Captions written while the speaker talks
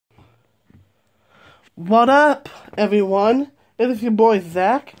What up, everyone? It is your boy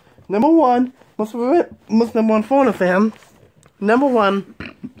Zach. Number one, most number one Florida fan. Number one,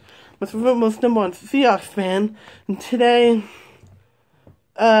 most number one Seahawks fan. And today,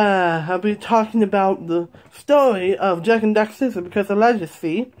 I'll be talking about the story of Jack and Daxter because of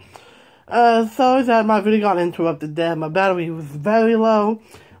legacy. Sorry that my video got interrupted there. My battery was very low.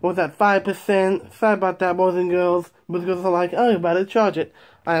 It was at 5%. Sorry about that, boys and girls. But girls are like, oh, you better charge it.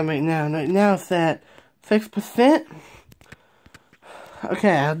 I am right now. Right now it's at 6%.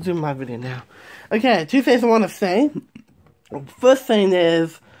 Okay, I'll do my video now. Okay, two things I want to say. First thing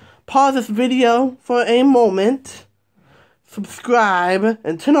is, pause this video for a moment. Subscribe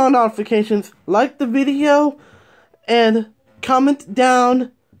and turn on notifications. Like the video and comment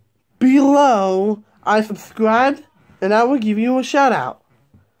down below I subscribed and I will give you a shout out.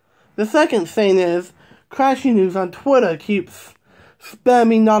 The second thing is, Crashy News on Twitter keeps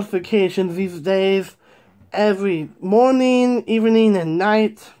spamming notifications these days. Every morning, evening, and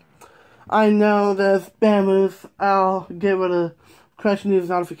night. I know there's spammers. I'll get rid of Crashy News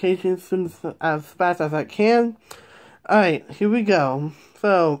notifications as fast as I can. Alright, here we go.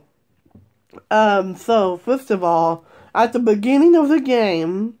 So first of all, at the beginning of the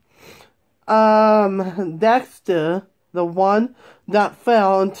game, Daxter, the one that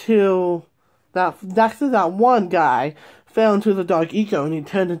fell into, Daxter, that one guy, fell into the dark eco and he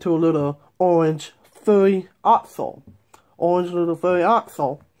turned into a little orange furry oxel. Orange little furry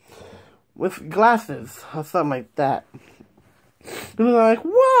oxel. With glasses or something like that. And they're like,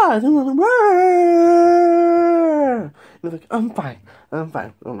 what? And they're like, he's like, I'm fine. I'm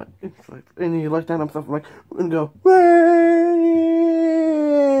fine. I'm like, it's like, and you look down and stuff like, and go, Wah!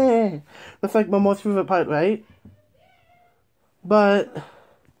 That's like my most favorite part, right? But,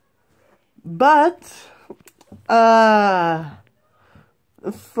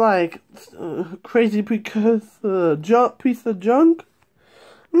 it's like crazy precursor piece of junk.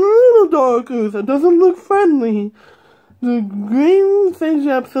 Little darker, that doesn't look friendly. The green thing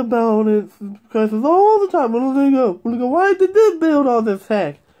japs about it because it's all the time. Where do they go? Why did they build all this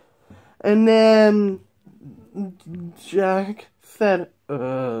heck? And then Jack said,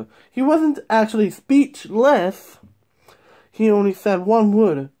 he wasn't actually speechless. He only said one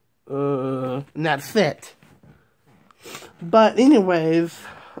word, and that's it. But anyways,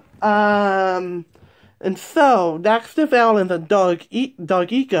 and so Daxter fell in the dark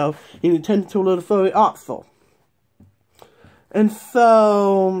eco and he turned into a little furry oxel. And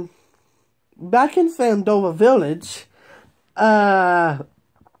so back in Sandover Village, the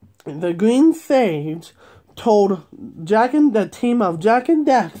Green Sage told the team of Jack and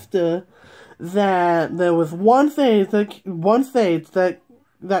Daxter that there was one sage that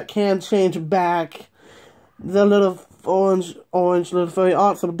can change back the little orange little furry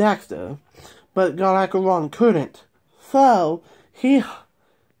oxel Daxter, but Galacron couldn't. So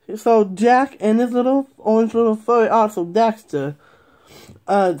Jack and his little orange little furry oxel Daxter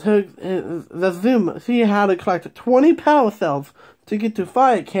took the zoom. He had to collect 20 power cells to get to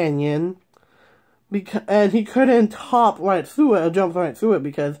Fire Canyon, and he couldn't hop right through it or jump right through it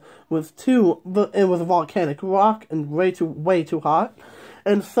because it was a volcanic rock and way too hot.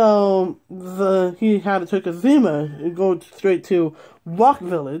 And so he had to take a zoomer and go straight to Rock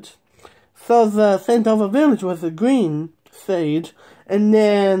Village. So the Sandover Village was the Green Sage, and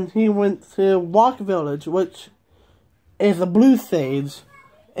then he went to Rock Village, which is a Blue Sage,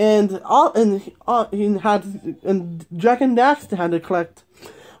 and Jack and Daxter had to collect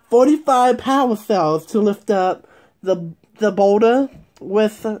 45 power cells to lift up the boulder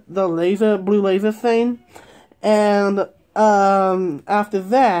with the blue laser thing, and after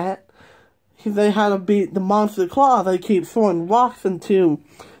that, they had to beat the monster claw. They keep throwing rocks into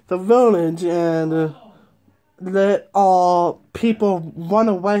the village and let all people run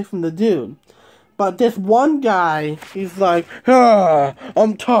away from the dude. But this one guy, he's like,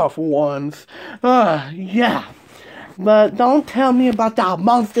 I'm tough once. Yeah. But don't tell me about that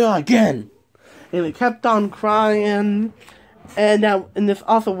monster again. And he kept on crying. And then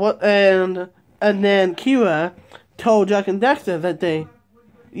Kira told Jack and Daxter that the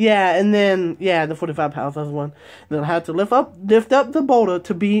 45 pounds, that's one. They'll have to lift up the boulder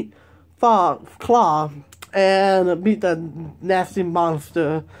to beat Claw and beat the nasty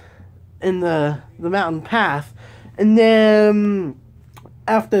monster in the mountain path. And then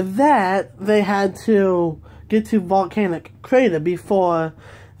after that, they had to get to Volcanic Crater before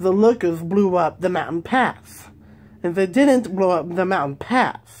the Lurkers blew up the mountain pass. And they didn't blow up the mountain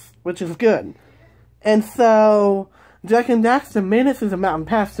pass, which is good. And so Jack and Daxter made it through the mountain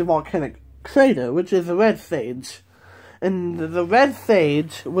pass to Volcanic Crater, which is a red sage. in the red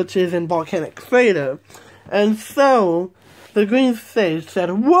sage, which is in Volcanic Crater. And so, the green sage said,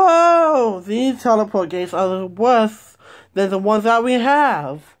 "Whoa! These teleport gates are worse than the ones that we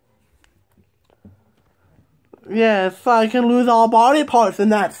have. Yes, I can lose all body parts in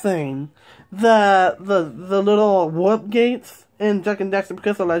that thing. The little warp gates in Jak and Daxter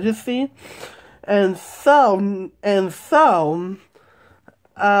Precursor Legacy." And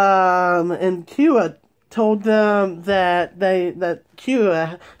Kira told them that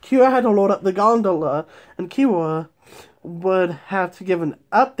Kira had to load up the gondola, and Kira would have to give an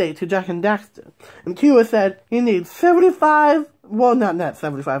update to Jak and Daxter. And Kira said, "You need 75, well, not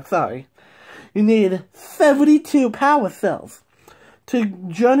 75, sorry. You need 72 power cells to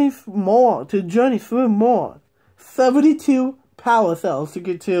journey through more. 72 power cells to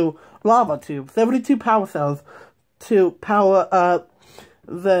get to Lava Tube. 72 power cells to power up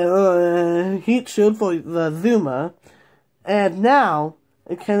the heat shield for the Zuma. And now,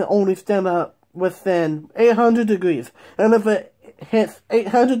 it can only stand up within 800 degrees. And if it hits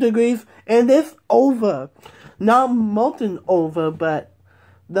 800 degrees, and it's over. Not molten over, but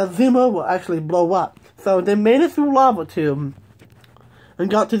the Zuma will actually blow up." So they made it through Lava Tube and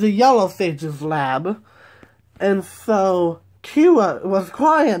got to the Yellow Sage's lab. And so Kira was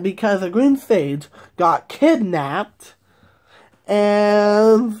crying because the Green Sage got kidnapped.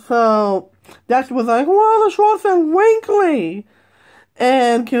 And so Daxter was like, "Well, the shorts are wrinkly."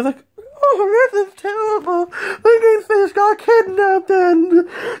 And Kira's like, "Oh, this is terrible. The Green Sage got kidnapped, and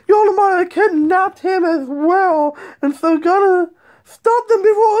Yolimaya kidnapped him as well. And so gotta stop them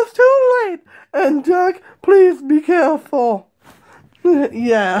before it's too late. And Jack, please be careful."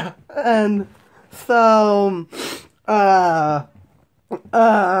 Yeah, and so,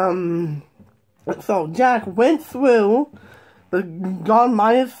 so Jack went through the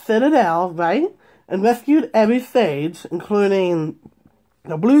Yolimaya Citadel, right? And rescued every sage, including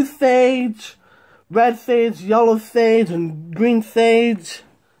the blue sage, red sage, yellow sage, and green sage,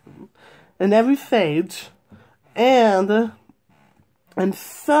 and every sage. And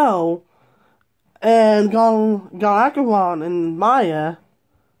Galacharon and Maya,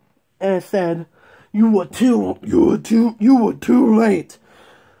 and said, you were too late.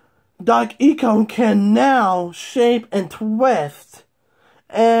 Dark Eco can now shape and twist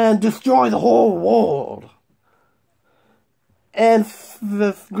and destroy the whole world." And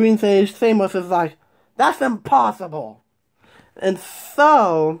the Green Sage Samus is like, "That's impossible." And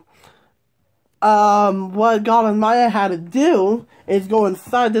so, what God and Maya had to do is go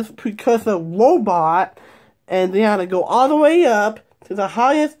inside this Precursor robot, and they had to go all the way up to the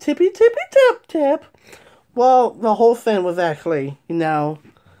highest tippy tip. Well, the whole thing was actually,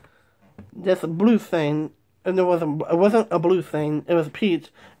 just a blue thing, and it wasn't a blue thing, it was a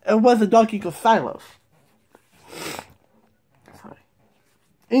peach. It was a Dark Eco Silos. Sorry.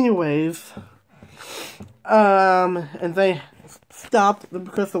 Anyways, and they stopped the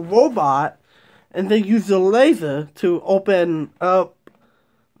Precursor robot, and they used a laser to open up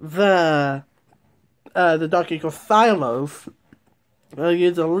the Dark Eco Silos. They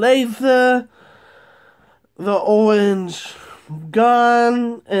used a laser, the orange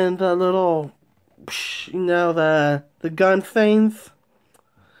gun, and the little, the gun things.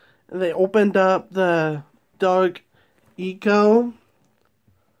 And they opened up the Dark Eco,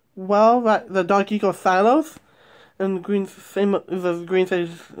 the Dark Eco Silos. And the Green Sage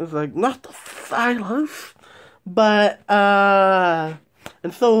is like, "Not the silos." But, and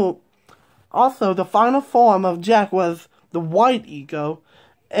so, also, the final form of Jack was the White Eco.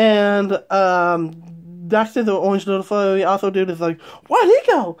 And, Daxter, the orange little furry, also did is like, "White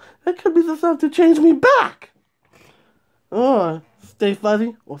Eco! That could be the stuff to change me back!" Stay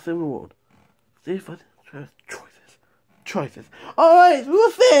fuzzy or stay reward. Stay fuzzy, choices. Alright,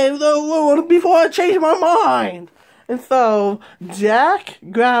 we'll save the world before I change my mind! And so, Jack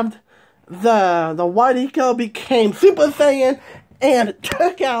grabbed the White Eco, became Super Saiyan, and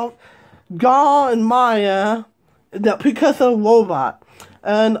took out Gar and Maya, the Precursor robot.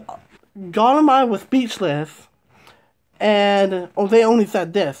 And Gar and Maya was speechless, and they only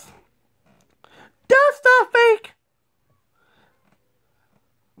said this: "That's not fake!"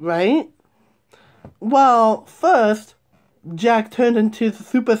 Right? Well, first, Jack turned into the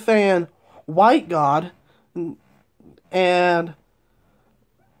Super Saiyan White God, and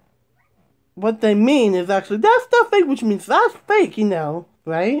what they mean is actually, "That's not fake," which means that's fake,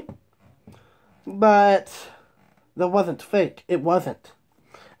 right? But that wasn't fake. It wasn't.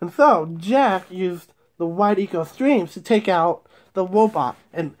 And so, Jack used the White Eco streams to take out the robot.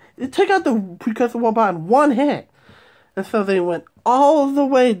 And it took out the Precursor robot in one hit. And so they went all the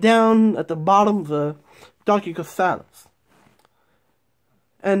way down at the bottom of the Dark Eco Silos.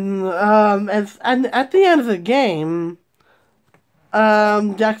 And at the end of the game,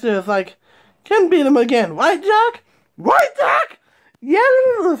 Daxter is like, can beat him again, right, Jack? Right, Jack? Yeah,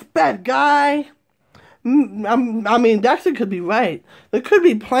 this bad guy. I mean, Daxter could be right. There could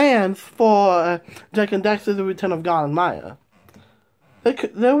be plans for Jack and Daxter: The Return of God and Maya.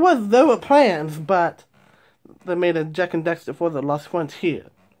 There were plans, but they made a Jack and Daxter for the Lost Frontier.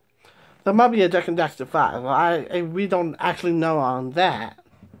 There might be a Jack and Daxter 5. We don't actually know on that.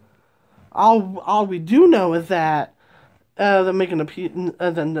 All we do know is that they're making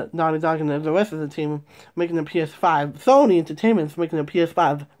the Naughty Dog and the rest of the team making a PS5. Sony Entertainment's making a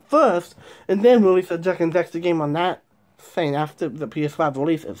PS5 first, and then release a Jack and Daxter game on that thing after the PS5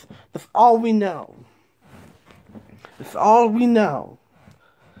 releases. That's all we know. That's all we know.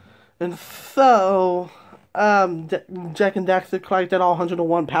 And so, Jack and Daxter collected all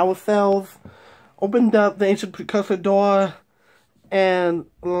 101 power cells, opened up the ancient precursor door, and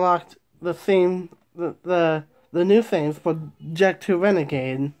unlocked the theme, the new things for Jack 2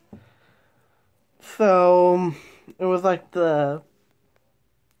 Renegade. So, it was like the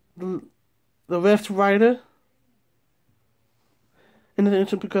Rift Rider in the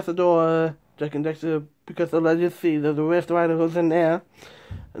ancient precursor door, Jack and Daxter Precursor Legacy, the Rift Rider was in there.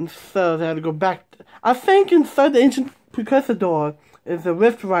 And so they had to go back. I think inside the ancient precursor door is the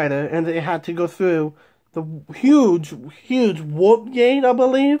Rift Rider, and they had to go through the huge warp gate, I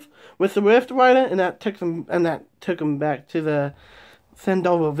believe, with the Rift Rider, and that took them back to the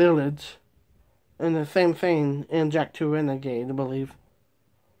Sandover village. And the same thing in Jack 2 Renegade, I believe.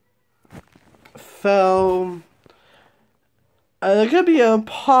 So there could be a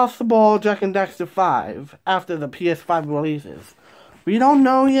possible Jack and Daxter 5 after the PS5 releases. We don't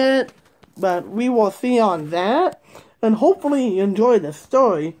know yet, but we will see on that. And hopefully you enjoyed the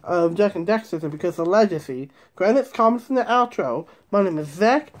story of Jack and Daxter and Precursor Legacy. Credits, comments, and the outro. My name is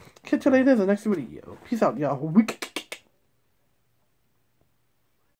Zach. Catch you later in the next video. Peace out, y'all.